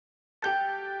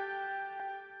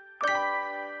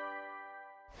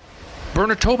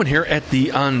Bernard Tobin here at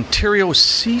the Ontario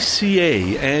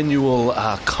CCA annual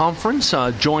conference,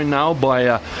 joined now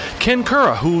by Ken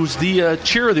Currah, who's the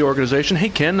chair of the organization. Hey,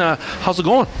 Ken, how's it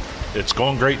going? It's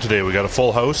going great today. We got a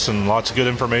full house and lots of good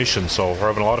information, so we're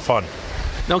having a lot of fun.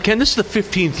 Now, Ken, this is the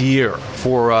 15th year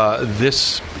for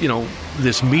this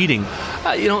meeting.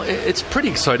 It's pretty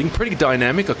exciting, pretty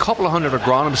dynamic. A couple of hundred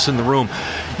agronomists in the room.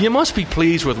 You must be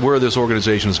pleased with where this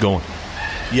organization is going.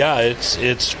 Yeah,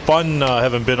 it's fun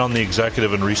having been on the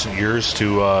executive in recent years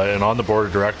and on the board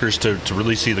of directors to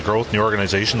really see the growth in the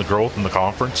organization, the growth in the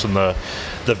conference, and the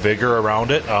vigor around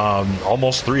it.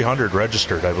 Almost 300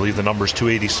 registered. I believe the number's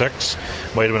 286.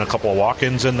 Might have been a couple of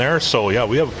walk-ins in there. So yeah,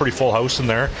 we have a pretty full house in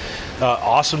there.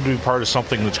 Awesome to be part of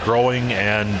something that's growing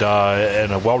and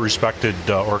a well-respected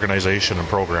organization and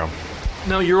program.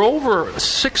 Now, you're over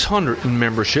 600 in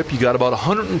membership. You got about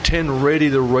 110 ready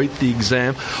to write the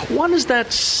exam. What does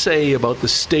that say about the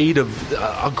state of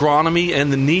agronomy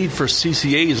and the need for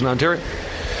CCAs in Ontario?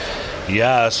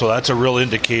 Yeah, so that's a real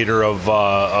indicator of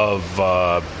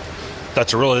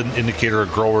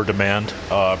grower demand.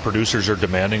 Producers are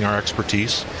demanding our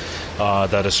expertise.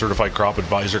 That a certified crop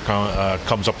advisor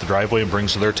comes up the driveway and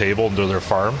brings to their table and to their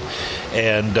farm,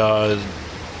 and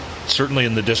certainly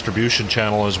in the distribution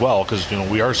channel as well, because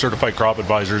we are certified crop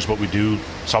advisors, but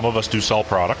some of us do sell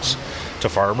products to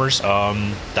farmers.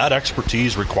 That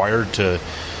expertise required to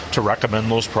recommend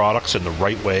those products in the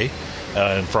right way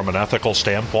and from an ethical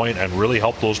standpoint, and really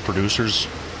help those producers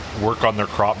work on their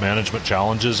crop management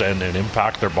challenges and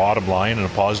impact their bottom line in a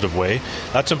positive way.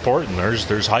 That's important.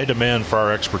 There's high demand for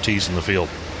our expertise in the field.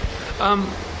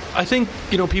 I think,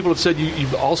 people have said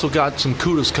you've also got some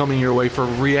kudos coming your way for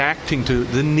reacting to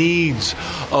the needs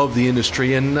of the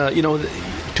industry. And,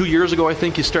 2 years ago, I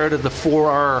think you started the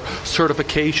 4R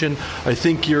certification. I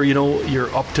think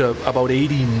you're up to about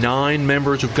 89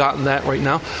 members who've gotten that right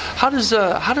now. How does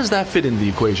that fit into the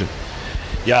equation?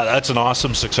 Yeah, that's an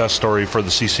awesome success story for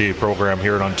the CCA program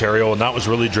here in Ontario, and that was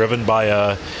really driven by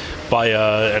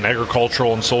an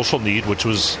agricultural and social need, which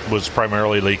was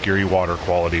primarily Lake Erie water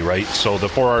quality, right? So the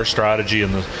 4R strategy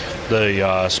and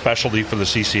the specialty for the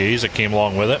CCAs that came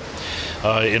along with it.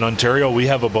 In Ontario, we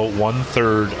have about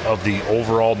 1/3 of the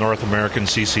overall North American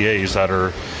CCAs that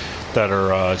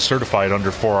are certified under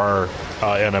 4R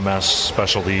NMS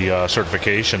specialty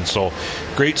certification. So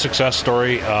great success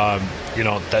story.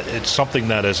 That it's something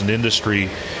that as an industry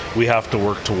we have to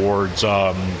work towards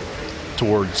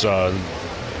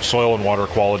soil and water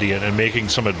quality and making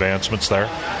some advancements there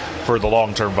for the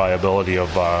long-term viability of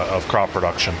crop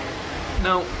production.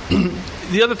 Now,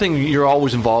 the other thing you're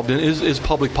always involved in is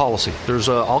public policy. There's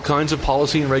all kinds of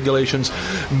policy and regulations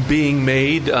being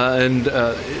made and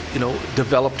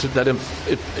developed that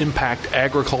impact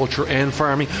agriculture and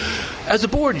farming. As a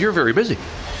board, you're very busy.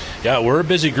 Yeah, we're a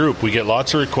busy group. We get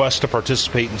lots of requests to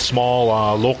participate in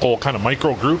small, local kind of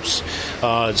micro groups,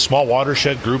 small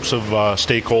watershed groups of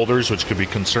stakeholders, which could be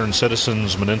concerned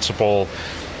citizens, municipal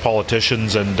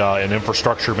politicians, and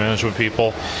infrastructure management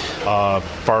people,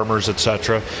 farmers,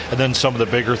 etc. And then some of the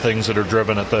bigger things that are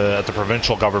driven at the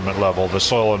provincial government level, the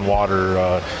soil and water,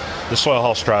 the soil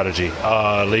health strategy,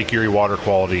 Lake Erie water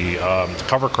quality,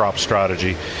 cover crop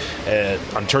strategy,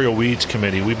 Ontario Weeds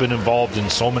Committee. We've been involved in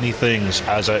so many things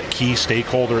as a key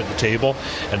stakeholder at the table,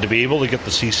 and to be able to get the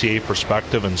CCA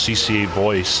perspective and CCA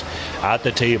voice at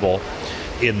the table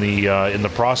in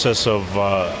the process of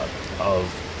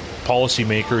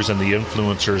policymakers and the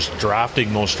influencers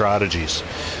drafting those strategies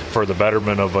for the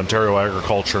betterment of Ontario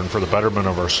agriculture and for the betterment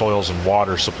of our soils and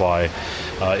water supply.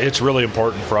 It's really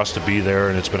important for us to be there,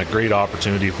 and it's been a great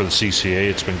opportunity for the CCA.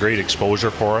 It's been great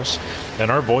exposure for us, and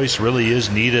our voice really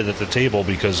is needed at the table,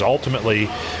 because ultimately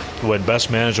when best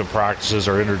management practices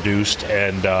are introduced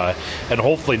and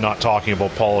hopefully not talking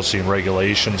about policy and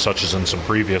regulation such as in some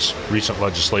previous recent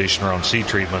legislation around seed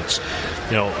treatments,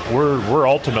 we're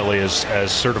ultimately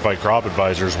as certified crop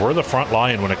advisors, we're the front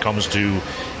line when it comes to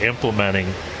implementing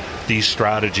these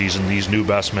strategies and these new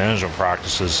best management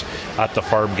practices at the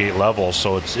farm gate level.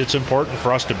 So it's important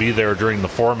for us to be there during the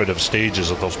formative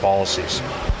stages of those policies.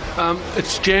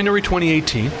 It's January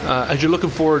 2018. As you're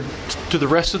looking forward to the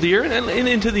rest of the year and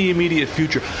into the immediate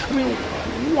future, I mean,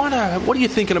 what are you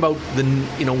thinking about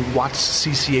what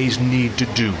CCAs need to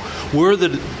do? Where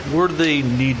do they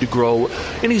need to grow?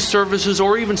 Any services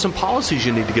or even some policies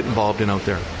you need to get involved in out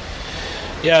there?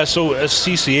 Yeah, so as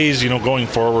CCAs, going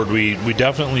forward, we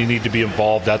definitely need to be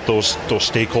involved at those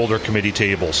stakeholder committee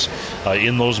tables,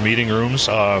 in those meeting rooms.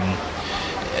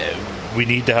 We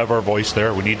need to have our voice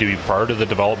there. We need to be part of the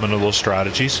development of those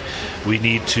strategies. We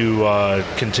need to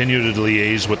continue to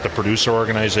liaise with the producer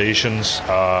organizations,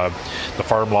 the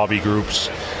farm lobby groups,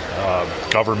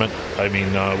 government. I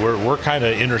mean, we're kind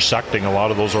of intersecting a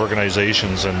lot of those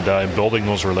organizations and building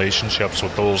those relationships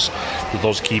with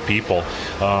those key people.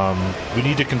 We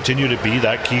need to continue to be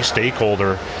that key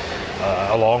stakeholder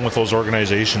along with those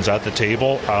organizations at the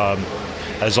table.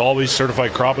 As always,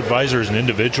 Certified Crop Advisor as an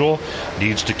individual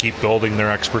needs to keep building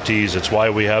their expertise. It's why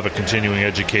we have a continuing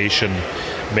education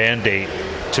mandate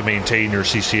to maintain your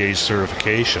CCA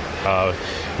certification.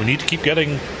 We need to keep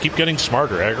getting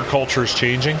smarter. Agriculture is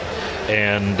changing,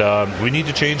 and we need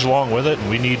to change along with it, and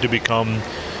we need to become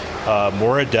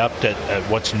more adept at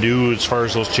what's new as far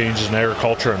as those changes in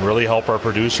agriculture and really help our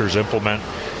producers implement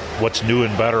what's new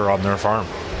and better on their farm.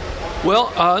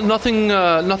 Well, nothing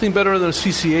better than a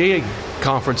CCA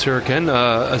conference here, Ken,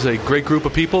 as a great group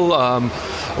of people.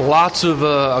 Lots of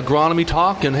agronomy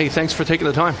talk, and hey, thanks for taking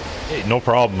the time. Hey, no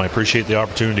problem. I appreciate the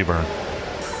opportunity, Bern.